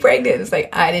 You got me pregnant. It's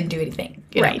like, I didn't do anything.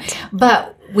 You know?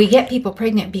 But we get people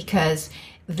pregnant because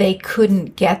they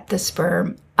couldn't get the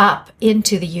sperm up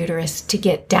into the uterus to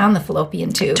get down the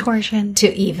fallopian tube torsion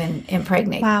to even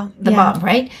impregnate the mom,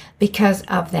 right? Because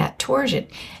of that torsion.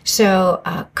 So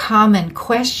a common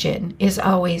question is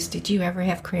always, did you ever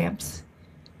have cramps?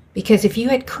 Because if you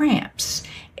had cramps,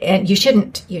 and you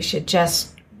should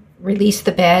just release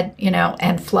the bed, you know,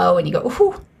 and flow, and you go,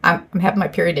 ooh, I'm having my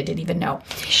period, I didn't even know.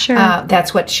 Sure.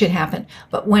 That's what should happen.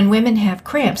 But when women have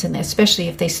cramps, and especially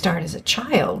if they start as a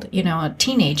child, you know, a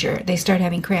teenager, they start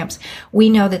having cramps, we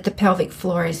know that the pelvic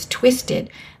floor is twisted.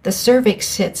 The cervix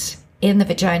sits in the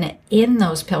vagina in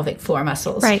those pelvic floor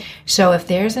muscles. Right. So if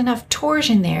there's enough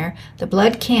torsion there, the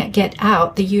blood can't get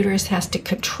out, the uterus has to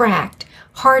contract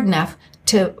hard enough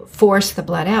to force the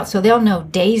blood out. So they'll know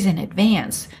days in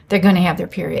advance they're going to have their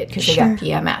period because they got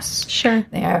PMS. Sure.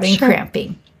 They're having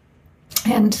cramping.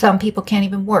 And some people can't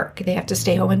even work. They have to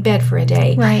stay home in bed for a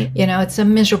day. Right. You know, it's a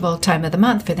miserable time of the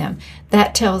month for them.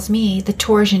 That tells me the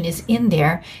torsion is in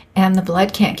there and the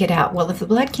blood can't get out. Well, if the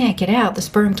blood can't get out, the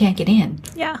sperm can't get in.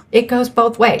 Yeah. It goes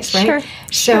both ways, right? Sure.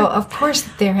 So, of course,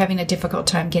 they're having a difficult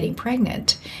time getting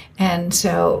pregnant. And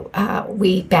so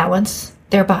we balance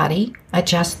their body,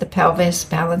 adjust the pelvis,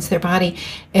 balance their body,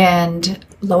 and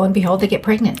lo and behold, they get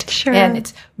pregnant. Sure. And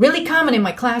it's really common in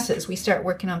my classes. We start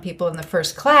working on people in the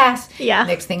first class. Yeah.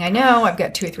 Next thing I know, I've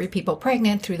got 2 or 3 people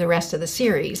pregnant through the rest of the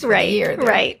series. For Right. the year.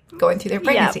 They're going through their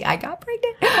pregnancy. I got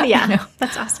pregnant. Yeah.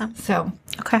 That's awesome. So,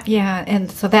 Okay. yeah.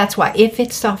 And so that's why if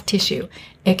it's soft tissue,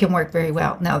 it can work very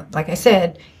well. Now, like I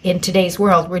said, in today's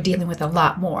world, we're dealing with a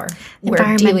lot more.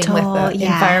 We're dealing with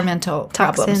environmental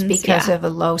problems because of a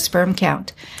low sperm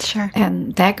count. Sure.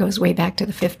 And that goes way back to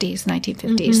the 50s,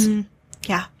 1950s. Mm-hmm.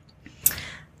 Yeah.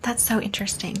 That's so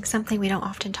interesting. Something we don't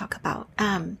often talk about.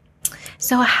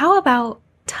 So how about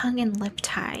tongue and lip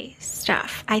tie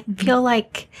stuff? I feel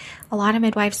like a lot of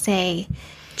midwives say,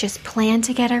 just plan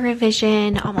to get a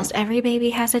revision. Almost every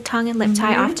baby has a tongue and lip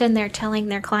tie. Often they're telling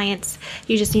their clients,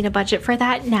 you just need a budget for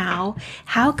that now.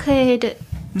 How could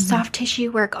soft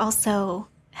tissue work also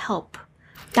help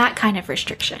that kind of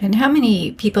restriction? And how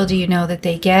many people do you know that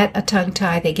they get a tongue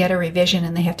tie, they get a revision,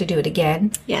 and they have to do it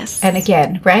again? Yes. And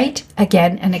again, right?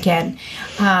 Again and again.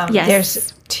 Yes.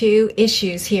 There's 2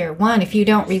 issues here. One, if you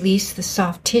don't release the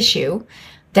soft tissue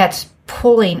that's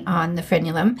pulling on the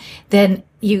frenulum, then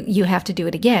you have to do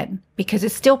it again because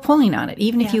it's still pulling on it.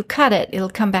 Even if you cut it, it'll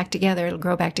come back together. It'll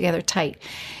grow back together tight.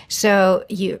 So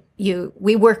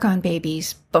we work on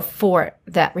babies before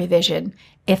that revision.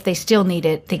 If they still need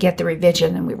it, they get the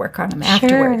revision and we work on them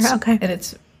afterwards. Okay. And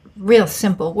it's real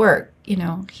simple work,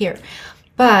 here.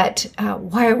 But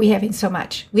why are we having so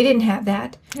much? We didn't have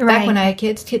that. Right. Back when I had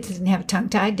kids didn't have a tongue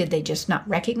tie. Did they just not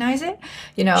recognize it?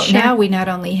 Now we not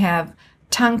only have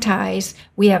tongue ties,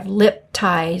 we have lip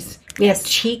ties, we have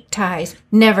cheek ties.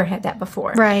 Never had that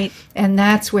before. Right. And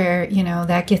that's where,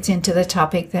 that gets into the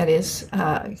topic that is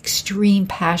extreme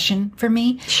passion for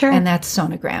me. Sure. And that's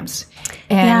sonograms.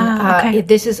 And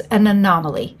this is an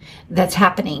anomaly that's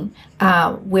happening.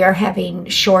 We're having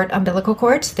short umbilical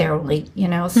cords. They're only,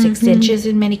 6 inches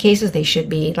in many cases. They should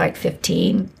be like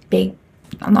 15 big,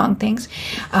 long things.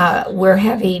 We're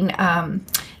having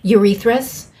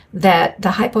urethras. That the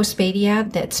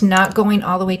hypospadia that's not going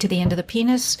all the way to the end of the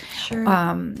penis,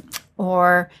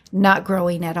 or not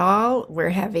growing at all. We're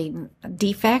having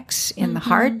defects in the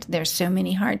heart. There's so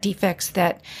many heart defects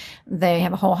that they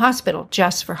have a whole hospital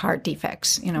just for heart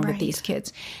defects, with these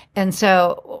kids. And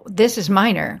so this is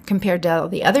minor compared to all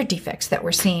the other defects that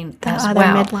we're seeing as other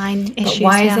well. midline issues. But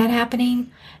why is that happening?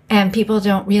 And people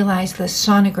don't realize the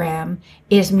sonogram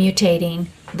is mutating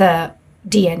the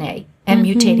DNA. And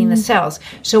mutating the cells.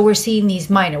 So we're seeing these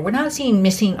minor. We're not seeing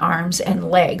missing arms and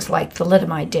legs like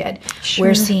thalidomide did. Sure.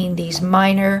 We're seeing these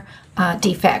minor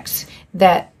defects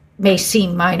that may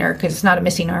seem minor because it's not a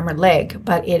missing arm or leg,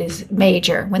 but it is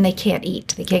major when they can't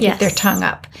eat. They can't get their tongue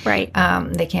up. Right.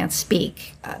 They can't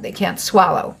speak. They can't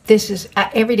swallow. This is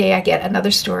every day I get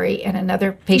another story and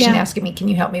another patient asking me, can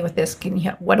you help me with this?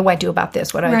 What do I do about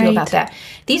this? What do I do about that?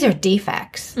 These are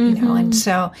defects, and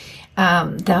so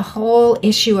the whole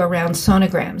issue around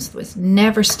sonograms was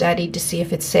never studied to see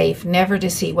if it's safe, never to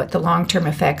see what the long-term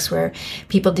effects were.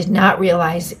 People did not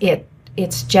realize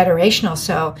it's generational.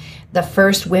 So the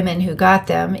first women who got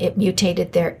them, it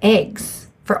mutated their eggs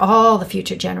for all the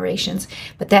future generations.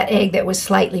 But that egg that was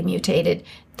slightly mutated,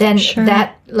 then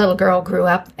that little girl grew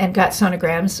up and got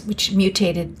sonograms, which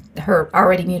mutated her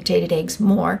already mutated eggs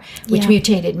more, which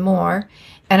mutated more.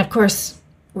 And of course,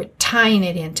 we're tying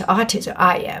it into autism.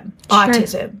 I am.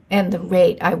 Autism and the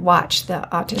rate. I watch the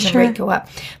autism rate go up.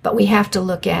 But we have to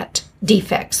look at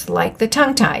defects like the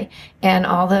tongue tie and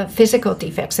all the physical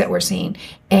defects that we're seeing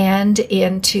and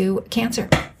into cancer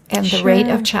and the rate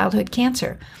of childhood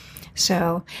cancer.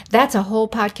 So that's a whole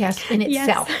podcast in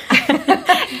itself.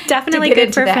 Definitely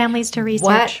good for families to research.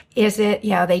 What is it?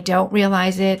 Yeah, they don't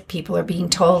realize it. People are being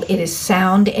told it is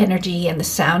sound energy and the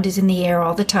sound is in the air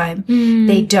all the time.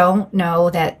 They don't know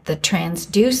that the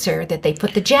transducer that they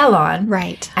put the gel on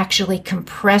actually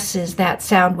compresses that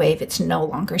sound wave. It's no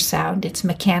longer sound, it's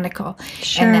mechanical.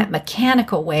 And that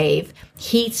mechanical wave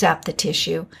heats up the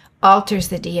tissue, alters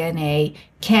the DNA,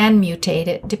 can mutate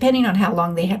it, depending on how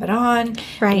long they have it on,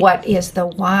 what is the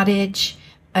wattage.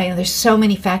 There's so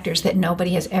many factors that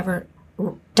nobody has ever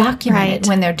documented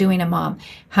when they're doing a mom.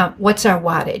 What's our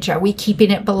wattage? Are we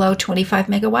keeping it below 25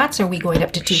 megawatts? Or are we going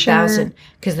up to 2,000?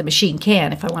 Because the machine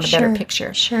can, if I want a better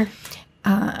picture.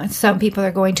 Some people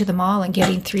are going to the mall and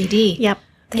getting 3D.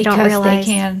 They don't realize.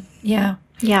 They can.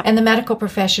 And the medical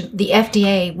profession, the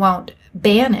FDA won't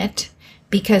ban it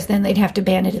because then they'd have to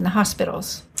ban it in the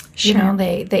hospitals.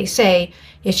 They say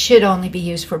it should only be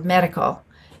used for medical.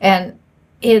 And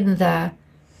in the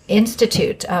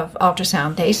Institute of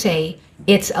Ultrasound, they say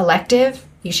it's elective.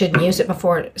 You shouldn't use it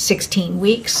before 16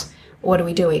 weeks. what are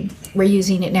we doing? We're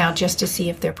using it now just to see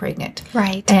if they're pregnant.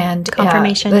 Right. And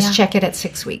confirmation. let's check it at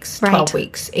 6 weeks, 12 Right.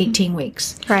 weeks, 18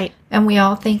 weeks. Right. And we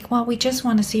all think, well, we just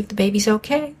want to see if the baby's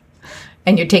okay.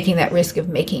 And you're taking that risk of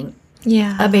making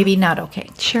a baby not okay.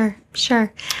 Sure.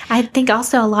 I think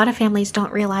also a lot of families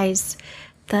don't realize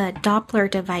the Doppler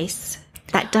device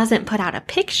that doesn't put out a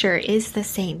picture is the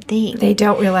same thing. They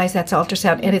don't realize that's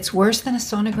ultrasound. And it's worse than a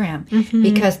sonogram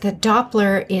because the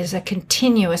Doppler is a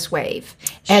continuous wave.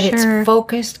 And it's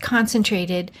focused,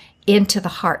 concentrated into the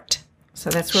heart. So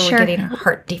that's where we're getting our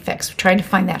heart defects. We're trying to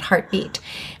find that heartbeat.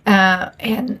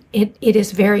 And it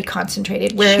is very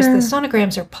concentrated. Whereas the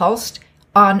sonograms are pulsed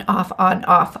on, off, on,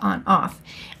 off, on, off.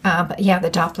 But yeah,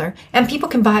 the Doppler. And people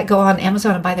can go on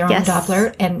Amazon and buy their own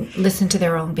Doppler and listen to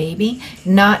their own baby,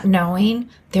 not knowing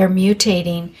they're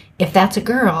mutating. If that's a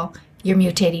girl, you're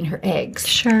mutating her eggs.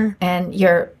 Sure. And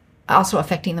you're also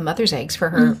affecting the mother's eggs for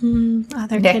her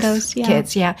other next kiddos.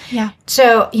 kids. Yeah. Yeah.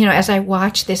 So, as I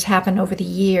watched this happen over the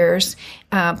years,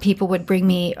 people would bring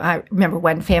me, I remember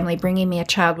one family bringing me a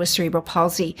child with cerebral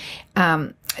palsy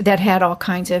that had all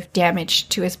kinds of damage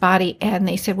to his body. And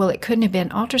they said, well, it couldn't have been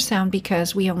ultrasound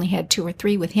because we only had 2 or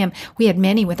 3 with him. We had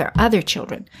many with our other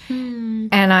children.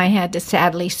 And I had to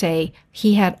sadly say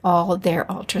he had all of their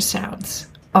ultrasounds,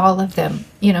 all of them,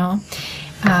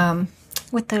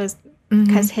 With those,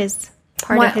 because his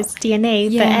part of his DNA,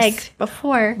 the egg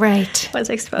before was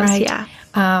exposed. Right.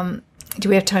 Yeah. Do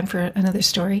we have time for another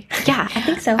story? Yeah, I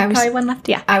think so. Probably one left.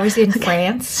 Yeah. I was in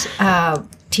France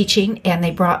teaching, and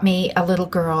they brought me a little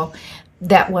girl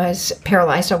that was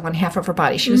paralyzed on one half of her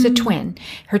body. She was a twin.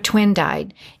 Her twin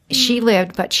died. She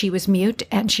lived, but she was mute,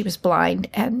 and she was blind,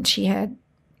 and she had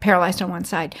paralyzed on one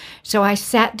side. So I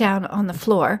sat down on the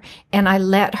floor, and I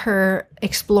let her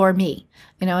explore me.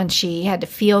 And she had to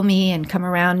feel me and come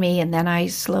around me, and then I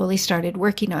slowly started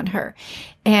working on her.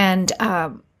 And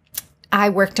I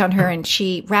worked on her, and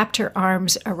she wrapped her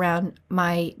arms around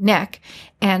my neck,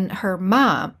 and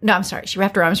she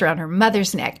wrapped her arms around her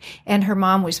mother's neck, and her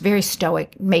mom was very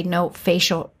stoic, made no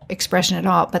facial expression at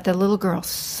all, but the little girl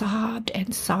sobbed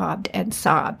and sobbed and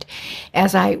sobbed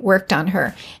as I worked on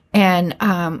her and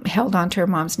held onto her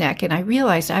mom's neck. And I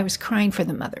realized I was crying for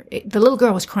the mother. The little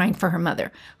girl was crying for her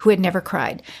mother, who had never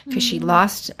cried because she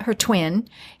lost her twin.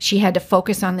 She had to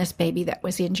focus on this baby that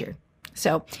was injured.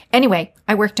 So anyway,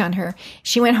 I worked on her.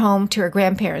 She went home to her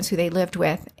grandparents, who they lived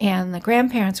with, and the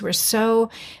grandparents were so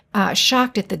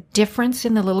shocked at the difference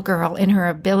in the little girl, in her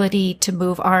ability to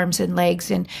move arms and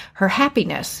legs and her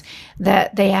happiness,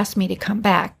 that they asked me to come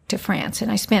back to France.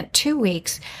 And I spent 2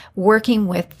 weeks working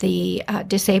with the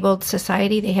Disabled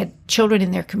Society. They had children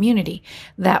in their community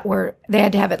they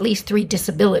had to have at least 3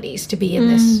 disabilities to be in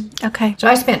this. Okay. So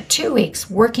I spent 2 weeks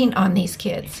working on these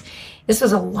kids. This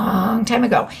was a long time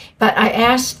ago, but I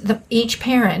asked each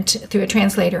parent through a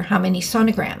translator how many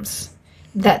sonograms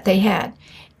that they had.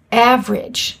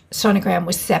 Average sonogram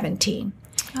was 17.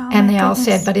 And they all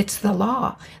said, but it's the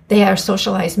law. They are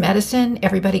socialized medicine.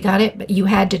 Everybody got it, but you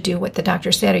had to do what the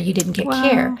doctor said or you didn't get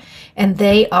care. And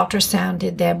they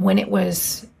ultrasounded them when it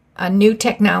was a new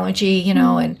technology,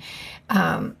 and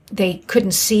they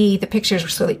couldn't see the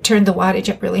pictures, so they turned the wattage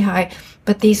up really high.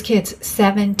 But these kids,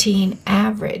 17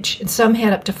 average, and some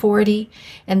had up to 40.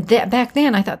 And back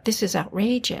then, I thought, this is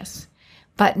outrageous.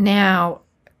 But now,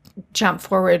 jump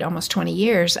forward almost 20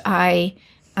 years, I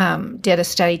did a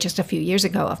study just a few years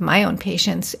ago of my own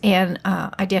patients, and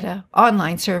I did an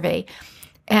online survey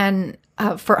and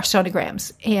for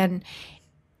sonograms. And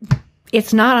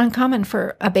it's not uncommon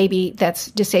for a baby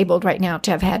that's disabled right now to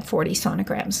have had 40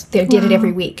 sonograms. They did it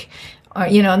every week.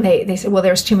 And they said, well,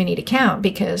 there's too many to count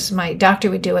because my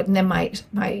doctor would do it, and then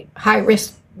my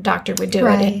high-risk doctor would do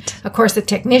it. And, of course, the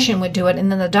technician would do it, and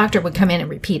then the doctor would come in and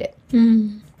repeat it.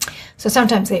 So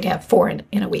sometimes they'd have 4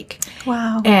 in a week.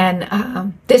 Wow.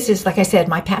 And this is, like I said,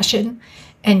 my passion.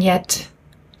 And yet,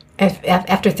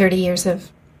 after 30 years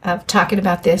of talking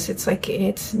about this, it's like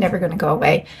it's never going to go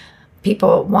away.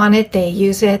 People want it, they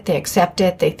use it, they accept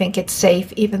it, they think it's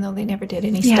safe, even though they never did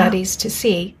any studies to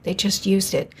see. They just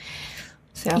used it.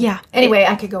 So anyway,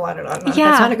 I could go on and on about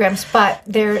sonograms, but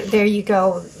there you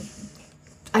go.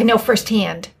 I know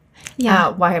firsthand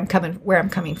where I'm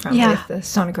coming from with the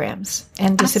sonograms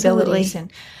and disabilities.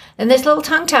 And this little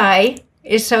tongue tie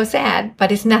is so sad,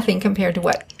 but it's nothing compared to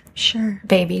what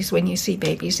babies, when you see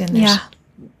babies and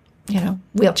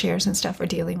wheelchairs and stuff we're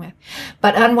dealing with.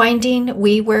 But unwinding,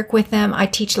 we work with them. I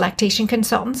teach lactation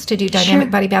consultants to do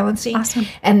dynamic body balancing. Awesome.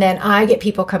 And then I get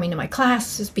people coming to my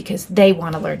classes because they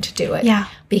want to learn to do it. Yeah.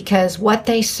 Because what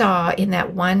they saw in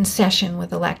that one session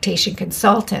with a lactation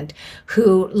consultant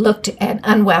who looked and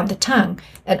unwound the tongue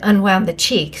and unwound the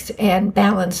cheeks and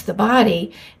balanced the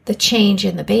body, the change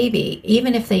in the baby,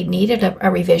 even if they needed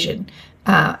a revision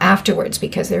afterwards,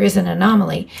 because there is an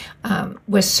anomaly,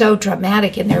 was so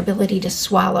dramatic in their ability to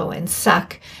swallow and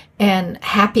suck and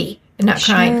happy and not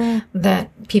crying,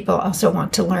 that people also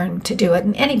want to learn to do it.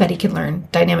 And anybody can learn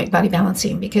dynamic body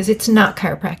balancing because it's not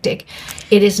chiropractic.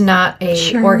 It is not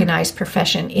a organized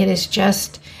profession. It is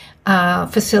just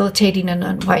facilitating and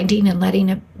unwinding and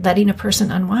letting a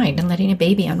person unwind and letting a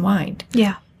baby unwind.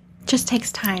 Yeah. Just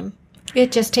takes time.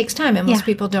 It just takes time, and most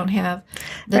people don't have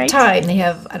the time. They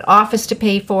have an office to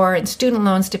pay for and student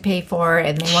loans to pay for,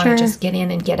 and they want to just get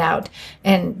in and get out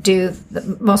and do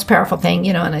the most powerful thing,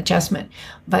 an adjustment.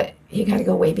 But you got to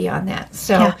go way beyond that.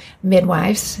 So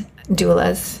midwives,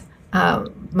 doulas,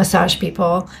 massage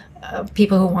people,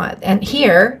 people who want, and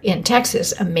here in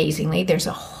Texas, amazingly, there's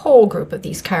a whole group of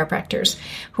these chiropractors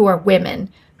who are women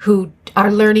who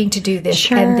are learning to do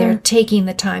this, and they're taking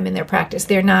the time in their practice.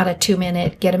 They're not a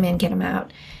 2-minute, get them in, get them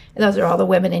out. And those are all the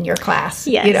women in your class,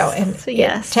 and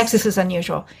Texas is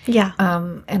unusual. Yeah.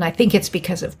 And I think it's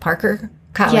because of Parker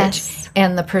College,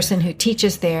 and the person who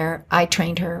teaches there, I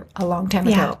trained her a long time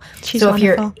ago. She's so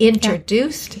wonderful. If you're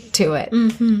introduced to it,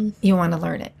 you want to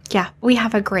learn it. Yeah, we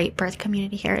have a great birth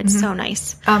community here. It's so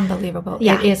nice. Unbelievable.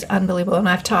 Yeah. It is unbelievable. And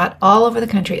I've taught all over the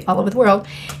country, all over the world.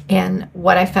 And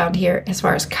what I found here, as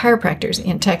far as chiropractors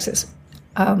in Texas,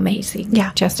 amazing.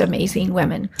 Yeah. Just amazing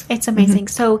women. It's amazing.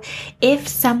 So if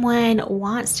someone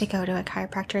wants to go to a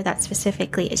chiropractor that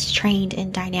specifically is trained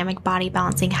in dynamic body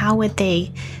balancing, how would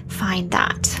they find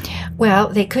that? Well,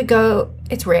 they could go,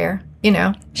 it's rare.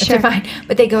 Fine.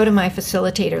 But they go to my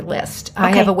facilitator list.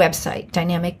 I have a website,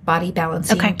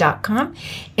 dynamicbodybalancing.com,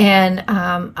 and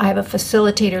I have a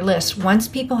facilitator list. Once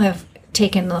people have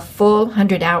taken the full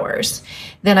 100 hours,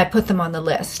 then I put them on the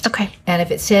list. Okay. And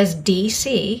if it says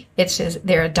DC, it says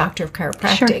they're a doctor of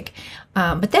chiropractic.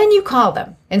 But then you call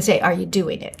them and say, are you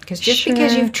doing it? Because just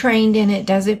because you've trained in it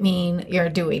doesn't mean you're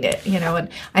doing it. And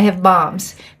I have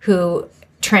moms who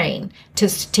train to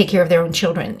take care of their own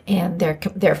children and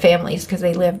their families because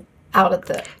they live out at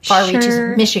the far reaches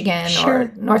of Michigan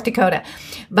or North Dakota.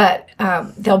 But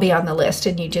they'll be on the list,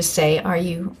 and you just say, are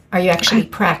you actually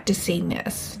practicing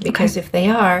this? Because if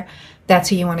they are, that's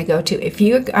who you want to go to. If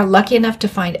you are lucky enough to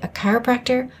find a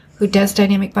chiropractor who does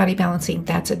dynamic body balancing,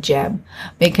 that's a gem,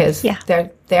 because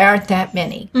there aren't that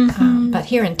many. But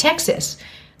here in Texas,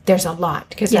 there's a lot,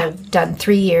 because I've done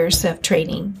 3 years of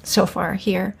training so far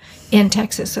here in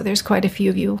Texas. So there's quite a few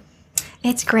of you.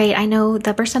 It's great. I know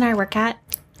the person I work at,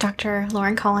 Dr.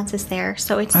 Lauren Collins, is there.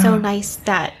 So it's so nice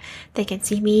that they can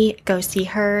see me, go see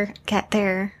her, get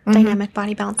their dynamic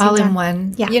body balancing all done. in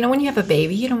one. Yeah. When you have a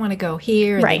baby, you don't want to go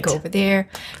here and then go over there.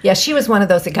 Yeah, she was one of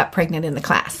those that got pregnant in the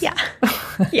class. Yeah.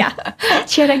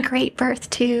 She had a great birth,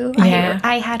 too. Yeah.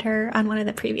 I had her on one of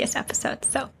the previous episodes.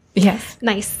 So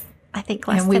nice. I think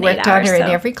less than 8 hours. And we worked on her in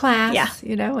every class,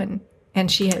 and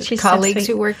she has colleagues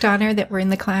who worked on her that were in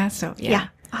the class. So,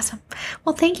 awesome.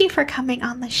 Well, thank you for coming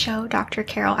on the show, Dr.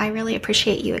 Carol. I really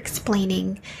appreciate you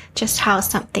explaining just how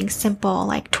something simple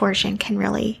like torsion can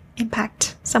really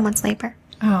impact someone's labor.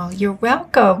 Oh, you're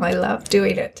welcome. I love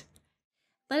doing it.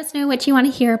 Let us know what you want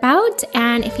to hear about,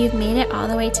 and if you've made it all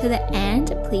the way to the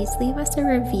end, please leave us a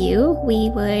review. We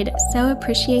would so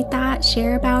appreciate that.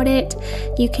 Share about it.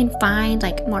 You can find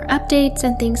more updates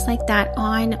and things like that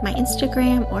on my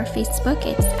Instagram or Facebook.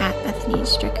 It's at Bethany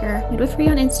Stricker Midwifery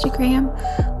on Instagram,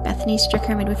 Bethany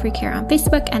Stricker Midwifery Care on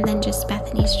Facebook, and then just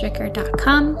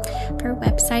BethanyStricker.com for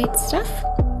website stuff.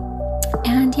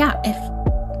 And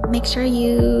make sure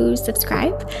you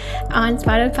subscribe on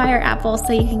Spotify or Apple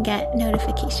so you can get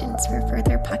notifications for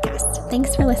further podcasts.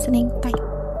 Thanks for listening. Bye.